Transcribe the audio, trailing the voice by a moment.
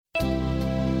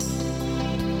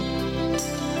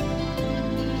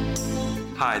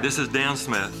Hi, this is Dan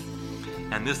Smith,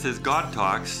 and this is God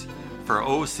Talks for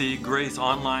OC Grace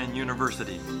Online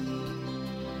University.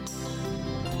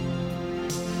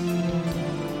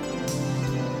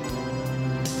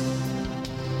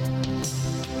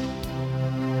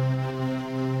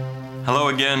 Hello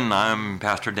again, I'm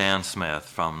Pastor Dan Smith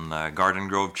from the Garden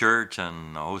Grove Church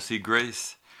and OC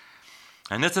Grace,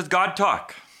 and this is God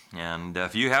Talk. And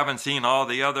if you haven't seen all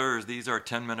the others, these are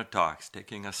 10-minute talks,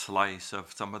 taking a slice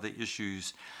of some of the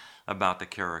issues about the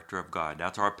character of God.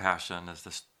 That's our passion, is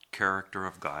the character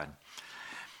of God.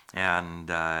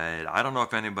 And I don't know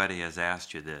if anybody has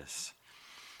asked you this,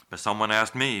 but someone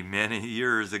asked me many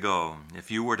years ago,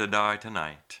 if you were to die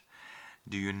tonight,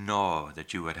 do you know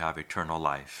that you would have eternal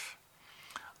life?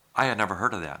 I had never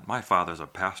heard of that. My father's a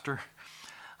pastor.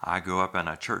 I grew up in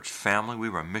a church family. We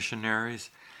were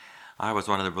missionaries. I was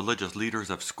one of the religious leaders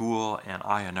of school, and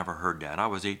I had never heard that. I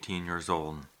was 18 years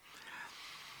old.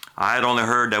 I had only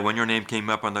heard that when your name came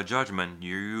up on the judgment,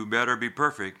 you better be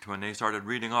perfect. When they started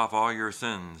reading off all your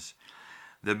sins,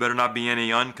 there better not be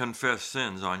any unconfessed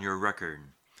sins on your record.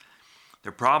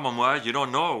 The problem was you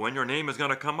don't know when your name is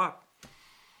going to come up.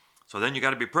 So then you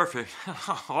got to be perfect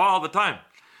all the time.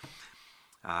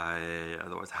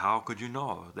 Otherwise, how could you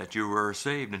know that you were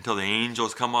saved until the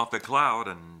angels come off the cloud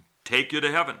and take you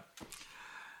to heaven?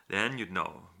 Then you'd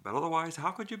know. But otherwise,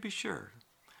 how could you be sure?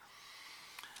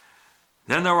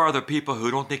 Then there are the people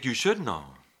who don't think you should know.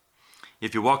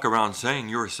 If you walk around saying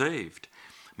you're saved,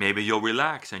 maybe you'll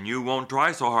relax and you won't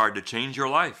try so hard to change your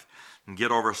life and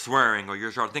get over swearing, or you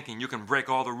start thinking you can break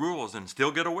all the rules and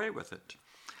still get away with it.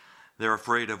 They're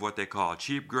afraid of what they call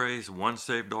cheap grace, once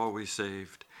saved, always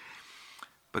saved.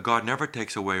 But God never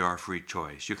takes away our free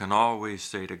choice. You can always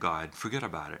say to God, forget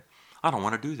about it. I don't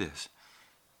want to do this.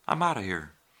 I'm out of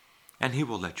here. And He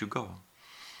will let you go.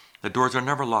 The doors are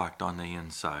never locked on the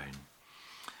inside.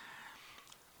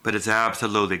 But it's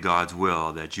absolutely God's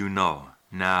will that you know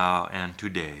now and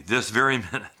today, this very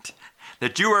minute,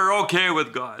 that you are okay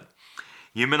with God.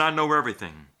 You may not know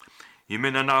everything. You may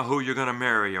not know who you're going to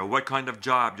marry, or what kind of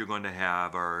job you're going to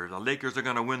have, or the Lakers are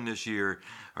going to win this year,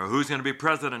 or who's going to be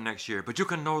president next year. But you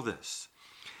can know this.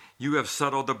 You have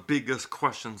settled the biggest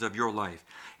questions of your life,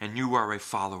 and you are a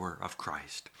follower of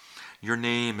Christ. Your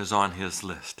name is on His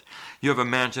list. You have a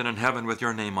mansion in heaven with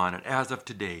your name on it. As of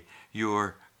today,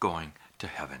 you're going to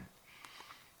heaven.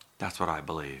 That's what I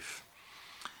believe.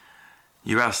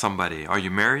 You ask somebody, are you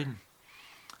married?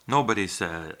 Nobody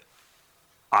said,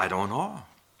 I don't know.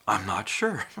 I'm not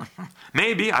sure.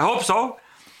 Maybe, I hope so.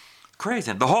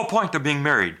 Crazy. The whole point of being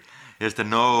married is to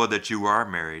know that you are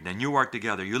married and you are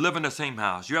together. You live in the same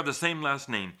house. You have the same last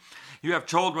name. You have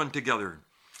children together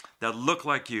that look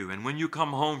like you. And when you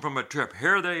come home from a trip,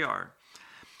 here they are.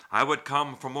 I would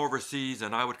come from overseas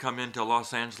and I would come into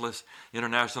Los Angeles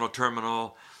International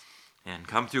Terminal and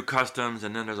come through customs,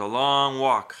 and then there's a long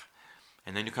walk.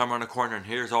 And then you come around the corner and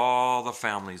here's all the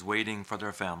families waiting for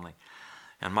their family.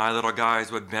 And my little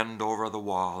guys would bend over the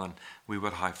wall and we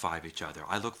would high-five each other.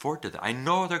 I look forward to that. I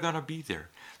know they're going to be there.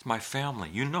 It's my family,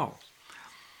 you know.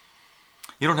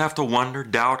 You don't have to wonder,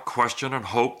 doubt, question, and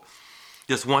hope.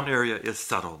 This one area is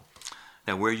settled.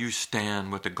 That where you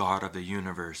stand with the God of the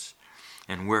universe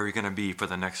and where you're going to be for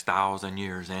the next 1,000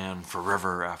 years and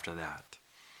forever after that.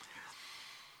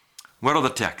 What are the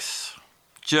texts?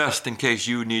 Just in case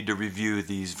you need to review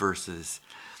these verses.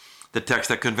 The text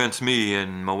that convinced me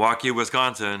in Milwaukee,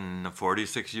 Wisconsin,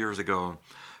 46 years ago,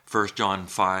 1 John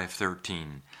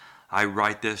 5:13. I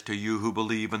write this to you who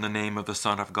believe in the name of the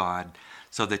Son of God,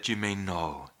 so that you may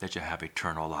know that you have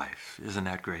eternal life. Isn't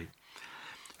that great?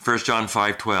 1 John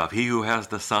 5:12. He who has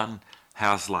the Son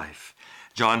has life.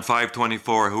 John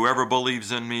 5:24. Whoever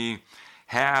believes in me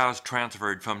has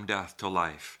transferred from death to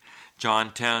life.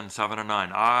 John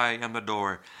 10:7-9. I am the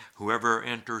door. Whoever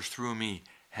enters through me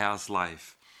has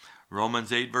life.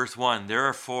 Romans 8:1.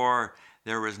 Therefore,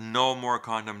 there is no more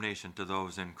condemnation to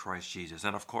those in Christ Jesus.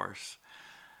 And of course,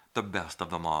 the best of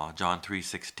them all, John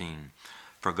 3:16.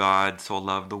 For God so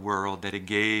loved the world that He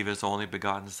gave His only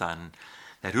begotten Son,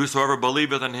 that whosoever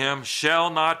believeth in Him shall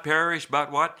not perish,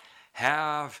 but what?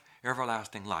 Have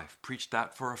everlasting life. Preached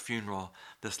that for a funeral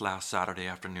this last Saturday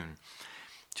afternoon.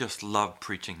 Just love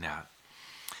preaching that.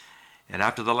 And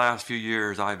after the last few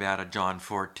years, I've added John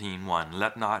 14:1.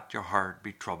 Let not your heart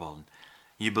be troubled.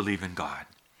 Ye believe in God.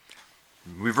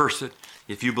 Reverse it.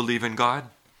 If you believe in God,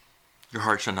 your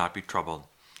heart shall not be troubled.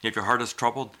 If your heart is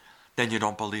troubled, then you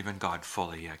don't believe in God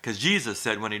fully yet. Because Jesus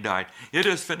said when He died, it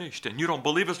is finished. And you don't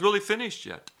believe it's really finished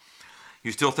yet.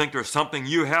 You still think there's something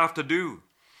you have to do.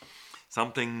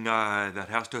 Something that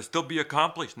has to still be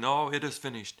accomplished. No, it is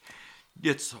finished.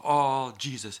 It's all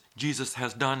Jesus. Jesus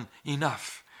has done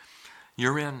enough.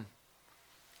 You're in.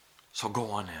 So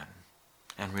go on in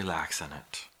and relax in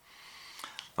it.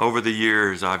 Over the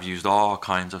years, I've used all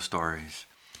kinds of stories.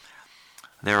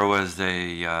 There was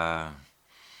a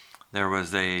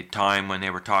time when they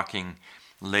were talking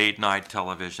late night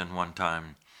television one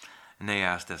time, and they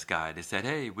asked this guy, they said,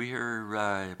 hey, we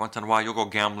hear once in a while you'll go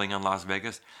gambling in Las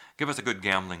Vegas. Give us a good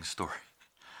gambling story.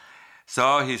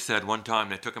 So he said one time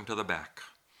they took him to the back,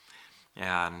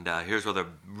 and here's where the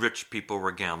rich people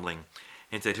were gambling.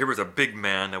 And he said here was a big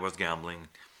man that was gambling,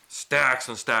 stacks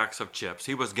and stacks of chips.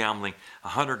 He was gambling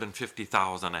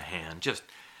 $150,000 a hand,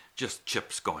 just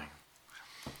chips going,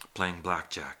 playing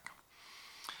blackjack.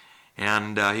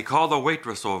 And he called the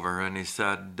waitress over and he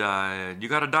said, you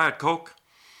got a Diet Coke?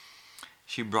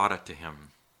 She brought it to him.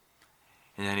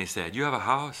 And then he said, you have a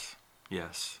house?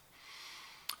 Yes.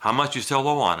 How much you still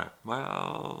owe on it?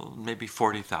 Well, maybe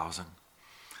 $40,000.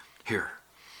 Here,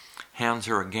 hands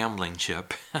her a gambling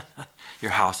chip.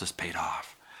 Your house is paid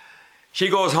off. She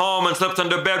goes home and slips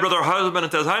into bed with her husband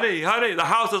and says, honey, the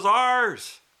house is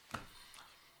ours.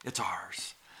 It's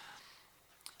ours.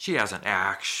 She hasn't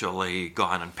actually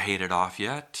gone and paid it off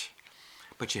yet,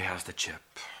 but she has the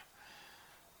chip.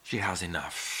 She has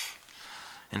enough.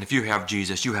 And if you have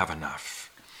Jesus, you have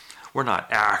enough. We're not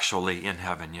actually in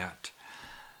heaven yet,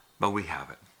 but we have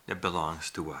it. It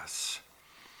belongs to us.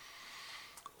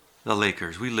 The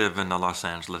Lakers, we live in the Los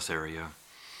Angeles area.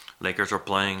 Lakers are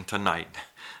playing tonight.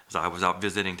 As I was out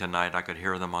visiting tonight, I could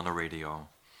hear them on the radio.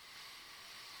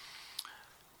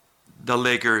 The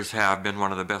Lakers have been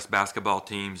one of the best basketball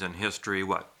teams in history.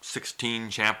 16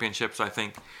 championships, I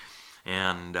think.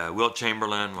 And Wilt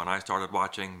Chamberlain, when I started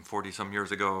watching 40-some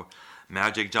years ago,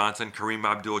 Magic Johnson, Kareem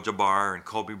Abdul-Jabbar, and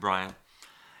Kobe Bryant.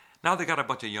 Now they got a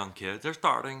bunch of young kids. They're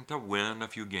starting to win a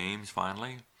few games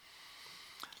finally.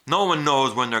 No one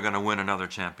knows when they're going to win another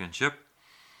championship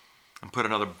and put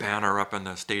another banner up in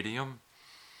the stadium.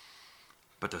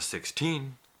 But the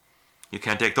 16, you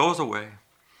can't take those away.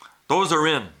 Those are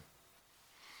in.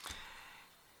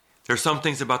 There's some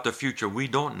things about the future we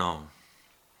don't know.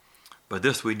 But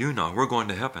this we do know. We're going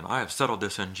to heaven. I have settled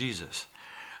this in Jesus.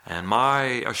 And my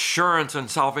assurance and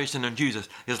salvation in Jesus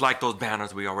is like those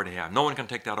banners we already have. No one can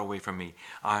take that away from me.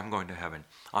 I'm going to heaven.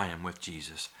 I am with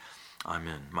Jesus. I'm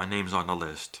in. My name's on the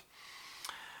list.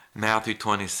 Matthew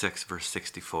 26, verse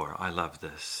 64. I love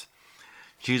this.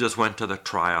 Jesus went to the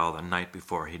trial the night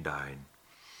before he died.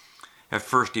 At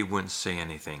first he wouldn't say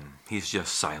anything. He's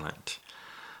just silent.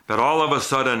 But all of a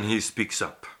sudden he speaks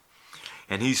up.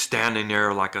 And he's standing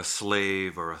there like a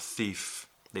slave or a thief.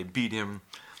 They beat him.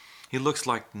 He looks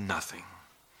like nothing.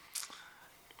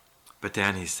 But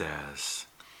then he says,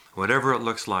 whatever it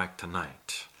looks like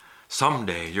tonight,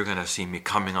 someday you're going to see me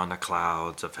coming on the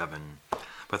clouds of heaven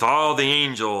with all the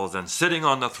angels and sitting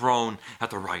on the throne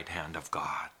at the right hand of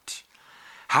God.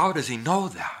 How does he know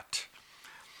that?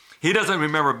 He doesn't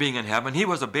remember being in heaven. He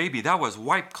was a baby. That was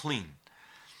wiped clean.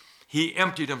 He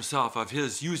emptied himself of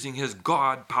using his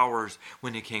God powers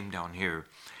when he came down here.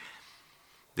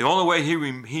 The only way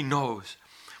he knows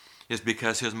is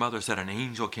because his mother said, an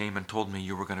angel came and told me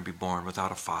you were going to be born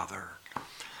without a father.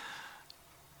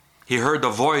 He heard the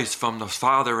voice from the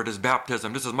Father at his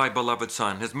baptism. This is my beloved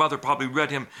Son. His mother probably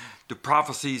read him the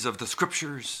prophecies of the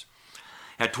Scriptures.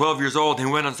 At 12 years old, he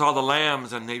went and saw the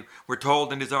lambs, and they were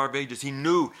told in his Desire of Ages. He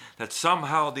knew that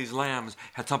somehow these lambs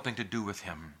had something to do with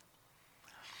him.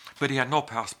 But he had no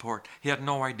passport, he had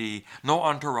no ID, no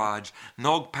entourage,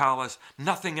 no palace,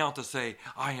 nothing else to say,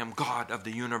 I am God of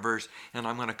the universe and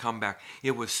I'm going to come back.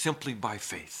 It was simply by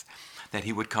faith that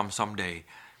he would come someday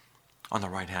on the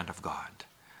right hand of God.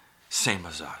 Same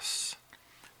as us,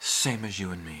 same as you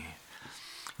and me.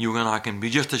 You and I can be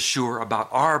just as sure about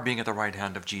our being at the right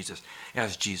hand of Jesus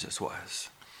as Jesus was.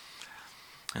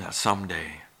 And that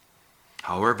someday,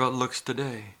 however it looks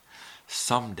today,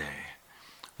 someday,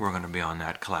 we're going to be on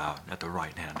that cloud at the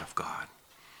right hand of God.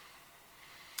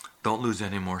 Don't lose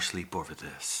any more sleep over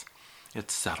this.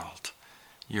 It's settled.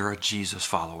 You're a Jesus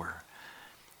follower.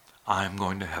 I'm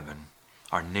going to heaven.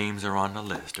 Our names are on the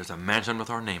list. There's a mansion with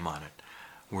our name on it.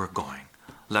 We're going.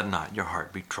 Let not your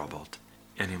heart be troubled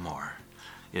anymore.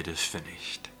 It is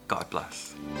finished. God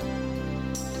bless.